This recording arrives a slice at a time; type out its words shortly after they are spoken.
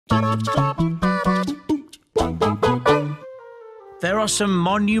There are some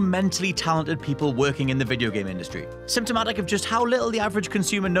monumentally talented people working in the video game industry, symptomatic of just how little the average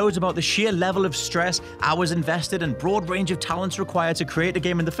consumer knows about the sheer level of stress, hours invested, and broad range of talents required to create a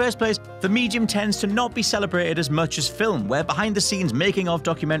game in the first place. The medium tends to not be celebrated as much as film, where behind-the-scenes making-of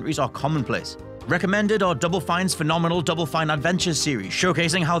documentaries are commonplace. Recommended are Double Fine's phenomenal Double Fine Adventures series,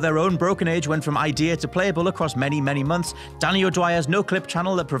 showcasing how their own Broken Age went from idea to playable across many months, Danny O'Dwyer's No Clip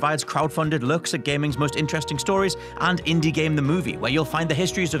channel that provides crowdfunded looks at gaming's most interesting stories, and Indie Game the Movie, where you'll find the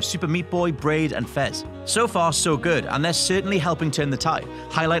histories of Super Meat Boy, Braid, and Fez. So far, so good, and they're certainly helping turn the tide,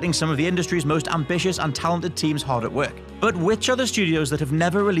 highlighting some of the industry's most ambitious and talented teams hard at work. But which are the studios that have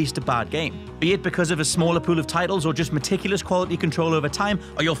never released a bad game? Be it because of a smaller pool of titles or just meticulous quality control over time,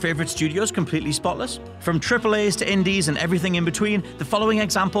 are your favorite studios completely spotless? From AAAs to indies and everything in between, the following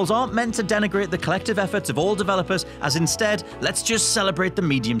examples aren't meant to denigrate the collective efforts of all developers, as instead, let's just celebrate the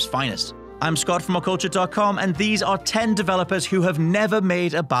medium's finest. I'm Scott from oculture.com, and these are 10 developers who have never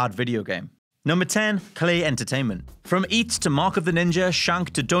made a bad video game. Number 10, Klei Entertainment. From Eats to Mark of the Ninja, Shank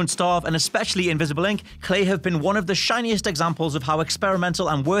to Don't Starve, and especially Invisible Ink, Klei have been one of the shiniest examples of how experimental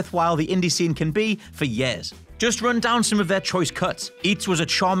and worthwhile the indie scene can be for years. Just run down some of their choice cuts. Eats was a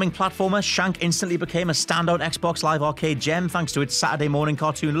charming platformer, Shank instantly became a standout Xbox Live Arcade gem thanks to its Saturday morning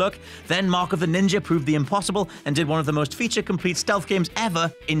cartoon look, then Mark of the Ninja proved the impossible and did one of the most feature-complete stealth games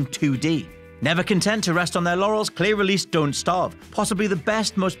ever in 2D. Never content to rest on their laurels, Klei released Don't Starve, possibly the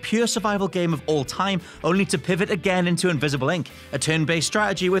best, most pure survival game of all time, only to pivot again into Invisible Ink, a turn-based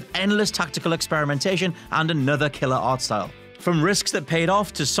strategy with endless tactical experimentation and another killer art style. From risks that paid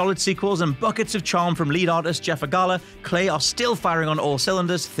off to solid sequels and buckets of charm from lead artist Jeff Agala, Klei are still firing on all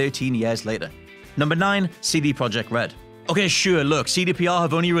cylinders 13 years later. Number 9, CD Projekt RED. Okay, sure, look, CDPR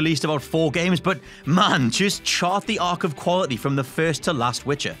have only released about 4 games, but man, just chart the arc of quality from the first to last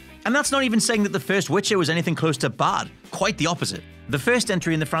Witcher. And that's not even saying that the first Witcher was anything close to bad, quite the opposite. The first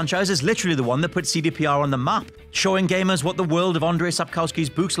entry in the franchise is literally the one that put CDPR on the map, showing gamers what the world of Andrei Sapkowski's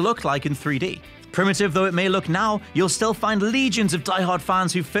books looked like in 3D. Primitive though it may look now, you'll still find legions of die-hard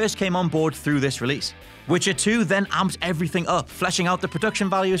fans who first came on board through this release. Witcher 2 then amped everything up, fleshing out the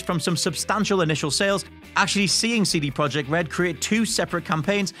production values from some substantial initial sales, actually seeing CD Projekt RED create 2 separate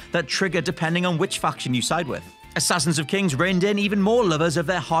campaigns that trigger depending on which faction you side with. Assassins of Kings reined in even more lovers of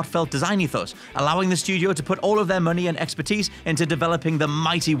their heartfelt design ethos, allowing the studio to put all of their money and expertise into developing the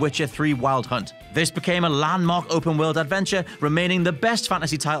mighty Witcher 3 Wild Hunt. This became a landmark open-world adventure, remaining the best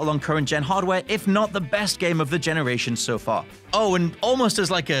fantasy title on current-gen hardware, if not the best game of the generation so far. Oh, and almost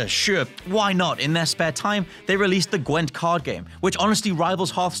as like a sure, why not, in their spare time, they released the Gwent card game, which honestly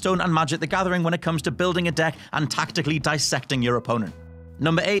rivals Hearthstone and Magic the Gathering when it comes to building a deck and tactically dissecting your opponent.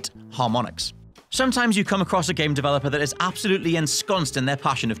 Number 8, Harmonix. Sometimes you come across a game developer that is absolutely ensconced in their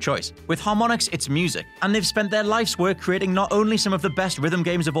passion of choice. With Harmonix, it's music, and they've spent their life's work creating not only some of the best rhythm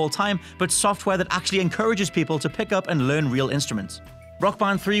games of all time, but software that actually encourages people to pick up and learn real instruments. Rock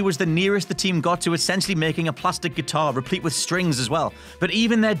Band 3 was the nearest the team got to essentially making a plastic guitar replete with strings as well, but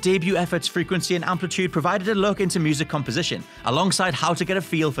even their debut efforts' frequency and amplitude provided a look into music composition, alongside how to get a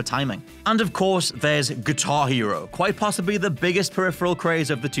feel for timing. And of course, there's Guitar Hero, quite possibly the biggest peripheral craze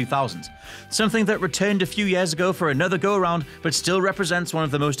of the 2000s. Something that returned a few years ago for another go-around, but still represents one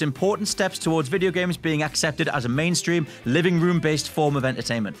of the most important steps towards video games being accepted as a mainstream, living room-based form of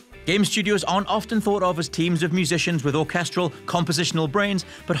entertainment. Game studios aren't often thought of as teams of musicians with orchestral, compositional brains,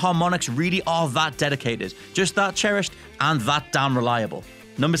 but Harmonix really are that dedicated, just that cherished, and that damn reliable.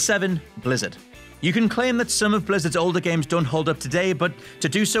 Number 7, Blizzard. You can claim that some of Blizzard's older games don't hold up today, but to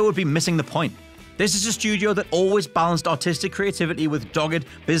do so would be missing the point. This is a studio that always balanced artistic creativity with dogged,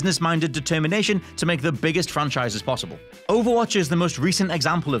 business-minded determination to make the biggest franchises possible. Overwatch is the most recent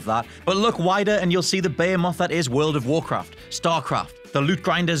example of that, but look wider and you'll see the behemoth that is World of Warcraft, StarCraft, the loot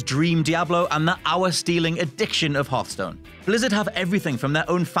grinder's dream Diablo, and the hour-stealing addiction of Hearthstone. Blizzard have everything from their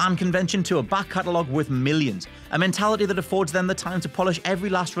own fan convention to a back catalogue worth millions, a mentality that affords them the time to polish every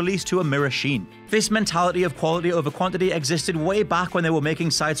last release to a mirror sheen. This mentality of quality over quantity existed way back when they were making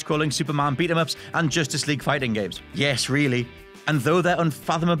side-scrolling Superman beat-em-ups and Justice League fighting games. Yes, really. And though they're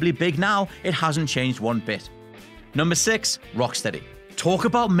unfathomably big now, it hasn't changed one bit. Number 6, Rocksteady. Talk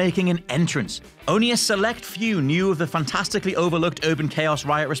about making an entrance. Only a select few knew of the fantastically overlooked Urban Chaos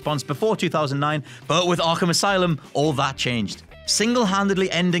Riot response before 2009, but with Arkham Asylum, all that changed.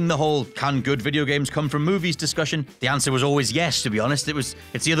 Single-handedly ending the whole "can good video games come from movies" discussion, the answer was always yes, to be honest.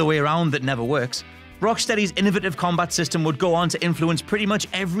 It's the other way around that never works. Rocksteady's innovative combat system would go on to influence pretty much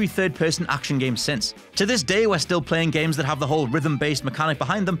every third-person action game since. To this day, we're still playing games that have the whole rhythm-based mechanic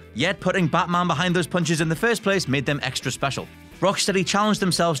behind them, yet putting Batman behind those punches in the first place made them extra special. Rocksteady challenged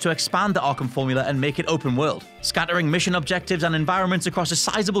themselves to expand the Arkham formula and make it open world, scattering mission objectives and environments across a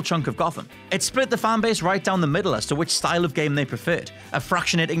sizable chunk of Gotham. It split the fanbase right down the middle as to which style of game they preferred, a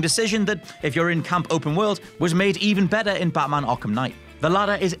fractionating decision that, if you're in camp open world, was made even better in Batman Arkham Knight. The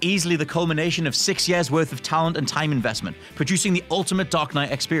latter is easily the culmination of 6 years worth of talent and time investment, producing the ultimate Dark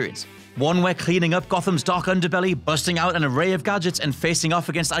Knight experience. One where cleaning up Gotham's dark underbelly, busting out an array of gadgets, and facing off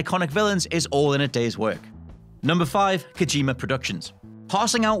against iconic villains is all in a day's work. Number 5. Kojima Productions.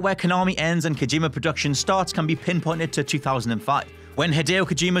 Parsing out where Konami ends and Kojima Productions starts can be pinpointed to 2005, when Hideo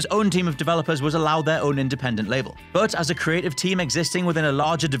Kojima's own team of developers was allowed their own independent label. But as a creative team existing within a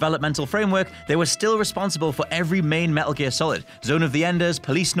larger developmental framework, they were still responsible for every main Metal Gear Solid, Zone of the Enders,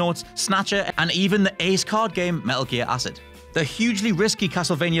 Police Notes, Snatcher, and even the ace card game Metal Gear Acid. The hugely risky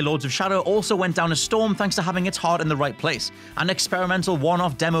Castlevania Lords of Shadow also went down a storm thanks to having its heart in the right place. An experimental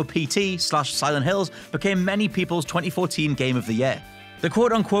one-off demo PT/Silent Hills became many people's 2014 Game of the Year. The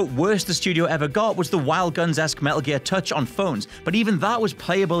quote-unquote worst the studio ever got was the Wild Guns-esque Metal Gear Touch on phones, but even that was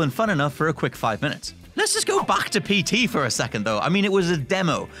playable and fun enough for a quick 5 minutes. Let's just go back to PT for a second though. I mean, it was a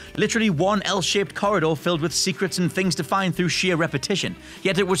demo. Literally one L-shaped corridor filled with secrets and things to find through sheer repetition.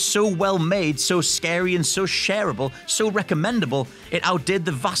 Yet it was so well made, so scary and so shareable, so recommendable, it outdid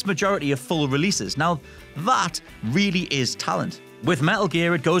the vast majority of full releases. Now, that really is talent. With Metal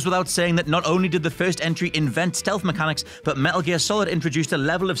Gear, it goes without saying that not only did the first entry invent stealth mechanics, but Metal Gear Solid introduced a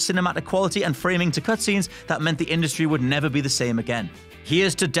level of cinematic quality and framing to cutscenes that meant the industry would never be the same again.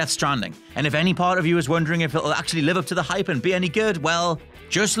 Here's to Death Stranding, and if any part of you is wondering if it'll actually live up to the hype and be any good, well,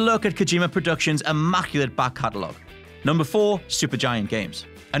 just look at Kojima Productions' immaculate back catalogue. Number 4. Supergiant Games.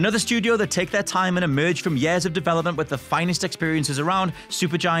 Another studio that take their time and emerge from years of development with the finest experiences around,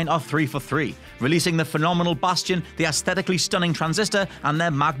 Supergiant are 3 for 3, releasing the phenomenal Bastion, the aesthetically stunning Transistor, and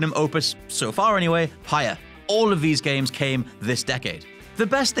their magnum opus, so far anyway, Pyre. All of these games came this decade. The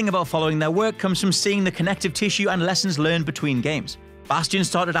best thing about following their work comes from seeing the connective tissue and lessons learned between games. Bastion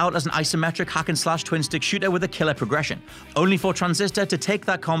started out as an isometric hack-and-slash twin-stick shooter with a killer progression, only for Transistor to take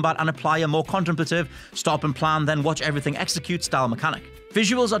that combat and apply a more contemplative, stop and plan then watch everything execute style mechanic.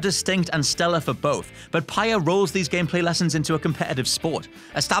 Visuals are distinct and stellar for both, but Pyre rolls these gameplay lessons into a competitive sport,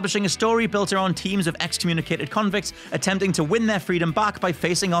 establishing a story built around teams of excommunicated convicts attempting to win their freedom back by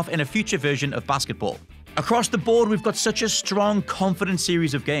facing off in a future version of basketball. Across the board, we've got such a strong, confident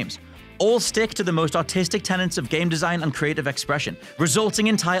series of games. All stick to the most artistic tenets of game design and creative expression, resulting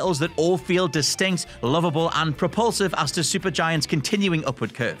in titles that all feel distinct, lovable, and propulsive as to Supergiant's continuing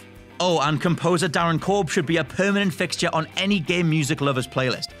upward curve. Oh, and composer Darren Korb should be a permanent fixture on any game music lover's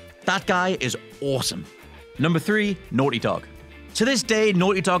playlist. That guy is awesome. Number 3. Naughty Dog. To this day,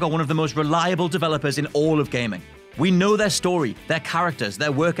 Naughty Dog are one of the most reliable developers in all of gaming. We know their story, their characters,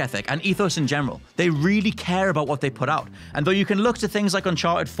 their work ethic, and ethos in general. They really care about what they put out. And though you can look to things like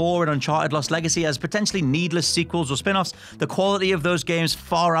Uncharted 4 and Uncharted Lost Legacy as potentially needless sequels or spin-offs, the quality of those games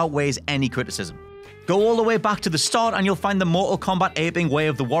far outweighs any criticism. Go all the way back to the start and you'll find the Mortal Kombat aping Way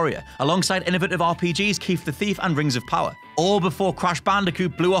of the Warrior, alongside innovative RPGs Keith the Thief and Rings of Power, all before Crash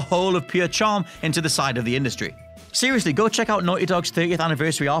Bandicoot blew a hole of pure charm into the side of the industry. Seriously, go check out Naughty Dog's 30th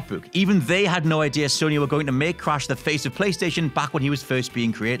anniversary art book. Even they had no idea Sony were going to make Crash the face of PlayStation back when he was first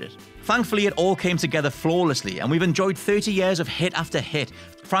being created. Thankfully, it all came together flawlessly, and we've enjoyed 30 years of hit after hit,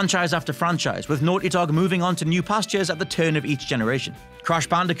 franchise after franchise, with Naughty Dog moving on to new pastures at the turn of each generation. Crash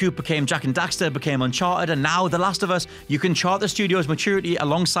Bandicoot became Jak and Daxter, became Uncharted, and now The Last of Us. You can chart the studio's maturity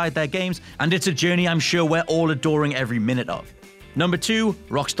alongside their games, and it's a journey I'm sure we're all adoring every minute of. Number 2.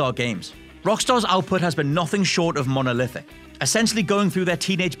 Rockstar Games. Rockstar's output has been nothing short of monolithic. Essentially going through their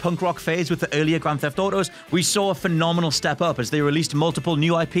teenage punk rock phase with the earlier Grand Theft Autos, we saw a phenomenal step up as they released multiple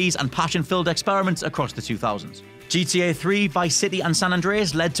new IPs and passion-filled experiments across the 2000s. GTA 3, Vice City, and San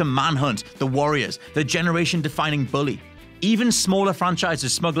Andreas led to Manhunt, The Warriors, the generation-defining Bully. Even smaller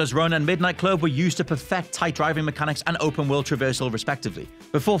franchises Smuggler's Run and Midnight Club were used to perfect tight driving mechanics and open-world traversal respectively,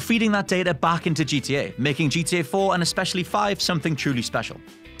 before feeding that data back into GTA, making GTA 4 and especially 5 something truly special.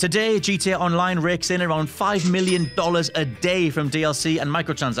 Today, GTA Online rakes in around $5 million a day from DLC and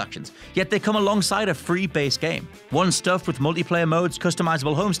microtransactions, yet they come alongside a free base game, one stuffed with multiplayer modes,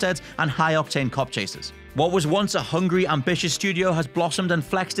 customizable homesteads, and high-octane cop chases. What was once a hungry, ambitious studio has blossomed and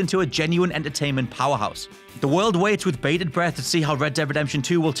flexed into a genuine entertainment powerhouse. The world waits with bated breath to see how Red Dead Redemption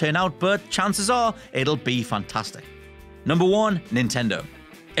 2 will turn out, but chances are it'll be fantastic. Number 1. Nintendo.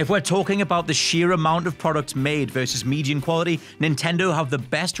 If we're talking about the sheer amount of products made versus median quality, Nintendo have the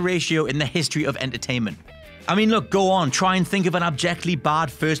best ratio in the history of entertainment. I mean, look, go on, try and think of an abjectly bad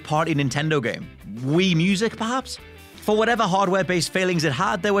first-party Nintendo game. Wii Music, perhaps? For whatever hardware-based failings it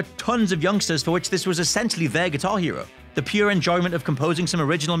had, there were tons of youngsters for which this was essentially their Guitar Hero. the pure enjoyment of composing some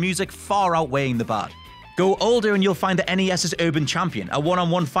original music far outweighing the bad. Go older and you'll find the NES's Urban Champion, a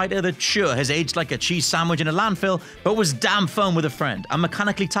one-on-one fighter that sure has aged like a cheese sandwich in a landfill, but was damn fun with a friend, and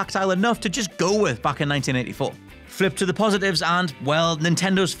mechanically tactile enough to just go with back in 1984. Flip to the positives and, well,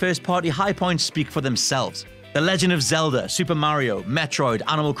 Nintendo's first-party high points speak for themselves. The Legend of Zelda, Super Mario, Metroid,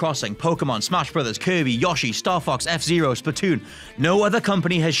 Animal Crossing, Pokemon, Smash Bros., Kirby, Yoshi, Star Fox, F-Zero, Splatoon. No other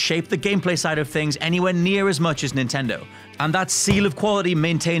company has shaped the gameplay side of things anywhere near as much as Nintendo. And that seal of quality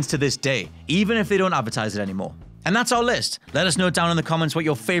maintains to this day, even if they don't advertise it anymore. And that's our list. Let us know down in the comments what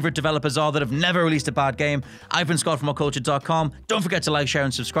your favorite developers are that have never released a bad game. I've been Scott from WhatCulture.com. Don't forget to like, share,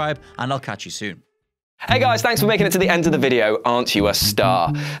 and subscribe, and I'll catch you soon. Hey guys, thanks for making it to the end of the video. Aren't you a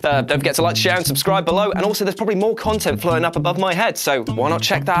star? Don't forget to like, share and subscribe below, and also there's probably more content floating up above my head, so why not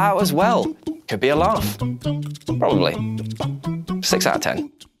check that out as well? Could be a laugh. Probably. 6 out of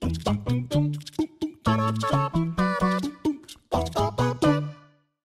 10.